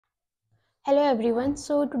Hello everyone.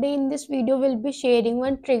 So today in this video we'll be sharing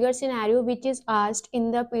one trigger scenario which is asked in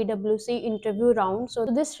the PWC interview round. So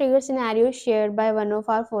this trigger scenario is shared by one of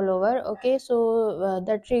our follower. Okay, so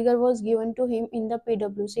the trigger was given to him in the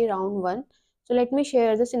PWC round 1. So let me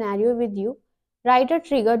share the scenario with you. Write a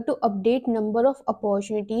trigger to update number of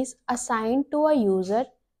opportunities assigned to a user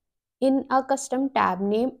in a custom tab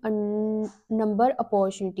name number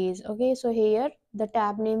opportunities. Okay, so here the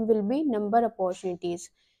tab name will be number opportunities.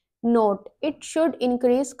 Note, it should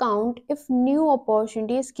increase count if new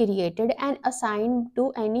opportunity is created and assigned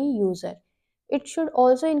to any user. It should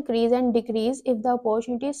also increase and decrease if the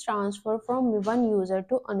opportunity is transferred from one user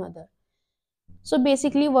to another. So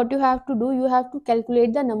basically what you have to do, you have to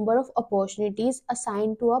calculate the number of opportunities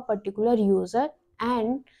assigned to a particular user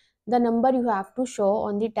and the number you have to show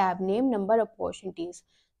on the tab name number opportunities.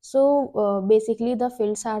 So basically the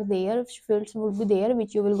fields are there, fields will be there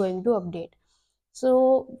which you will going to update.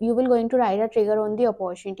 So you will going to write a trigger on the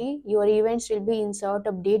opportunity. Your events will be insert,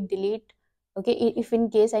 update, delete. Okay, if in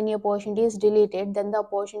case any opportunity is deleted, then the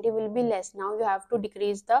opportunity will be less. Now you have to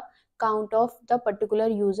decrease the count of the particular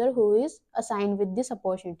user who is assigned with this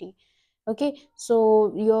opportunity. Okay,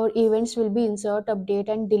 so your events will be insert, update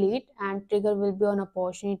and delete, and trigger will be on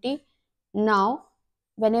opportunity. Now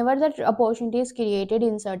whenever that opportunity is created,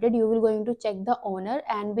 inserted, you will going to check the owner,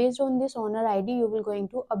 and based on this owner ID you will going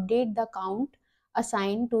to update the count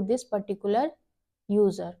assigned to this particular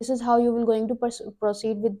user. This is how you will going to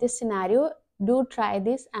proceed with this scenario. Do try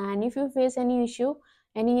this, and if you face any issue,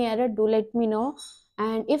 any error, do let me know.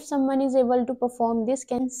 And if someone is able to perform this,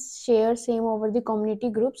 can share same over the community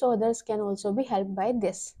group so others can also be helped by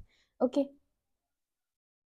this. Okay.